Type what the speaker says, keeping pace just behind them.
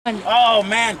Oh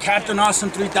man, Captain Awesome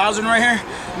 3000 right here.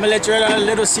 I'm gonna let you in on a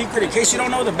little secret in case you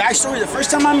don't know the backstory. The first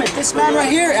time I met this man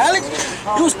right here, Alex,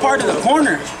 he was part of the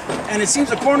corner. And it seems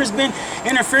the corner's been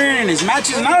interfering in his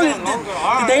matches. And not only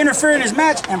did they interfere in his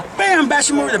match, and bam,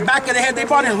 bash him over the back of the head. They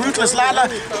brought in Ruthless, Lala.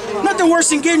 Nothing worse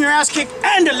than getting your ass kicked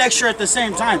and a lecture at the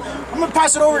same time. I'm gonna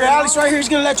pass it over to Alex right here. He's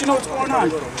gonna let you know what's going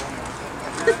on.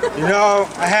 You know,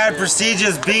 I had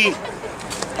prestigious beat.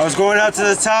 I was going up to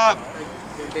the top.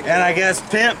 And I guess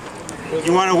Pimp,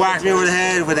 you want to whack me over the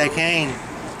head with that cane.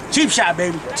 Cheap shot,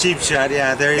 baby. Cheap shot,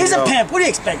 yeah, there you He's go. He's a pimp. What do you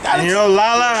expect, Alex? And you know,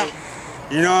 Lala,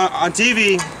 you know, on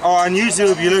TV or on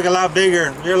YouTube, you look a lot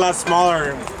bigger. You're a lot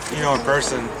smaller, you know, in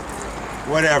person.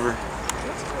 Whatever.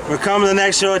 We're coming to the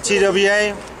next show at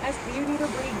TWA.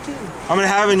 I'm going to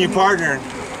have a new partner.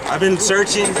 I've been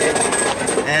searching,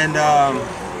 and I'm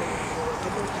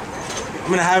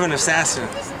going to have an assassin.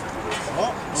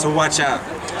 So watch out.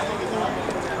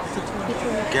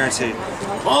 Guaranteed.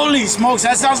 Holy smokes,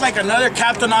 that sounds like another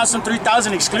Captain Awesome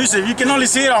 3000 exclusive. You can only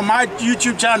see it on my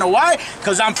YouTube channel. Why?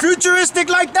 Because I'm futuristic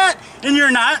like that, and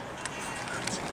you're not.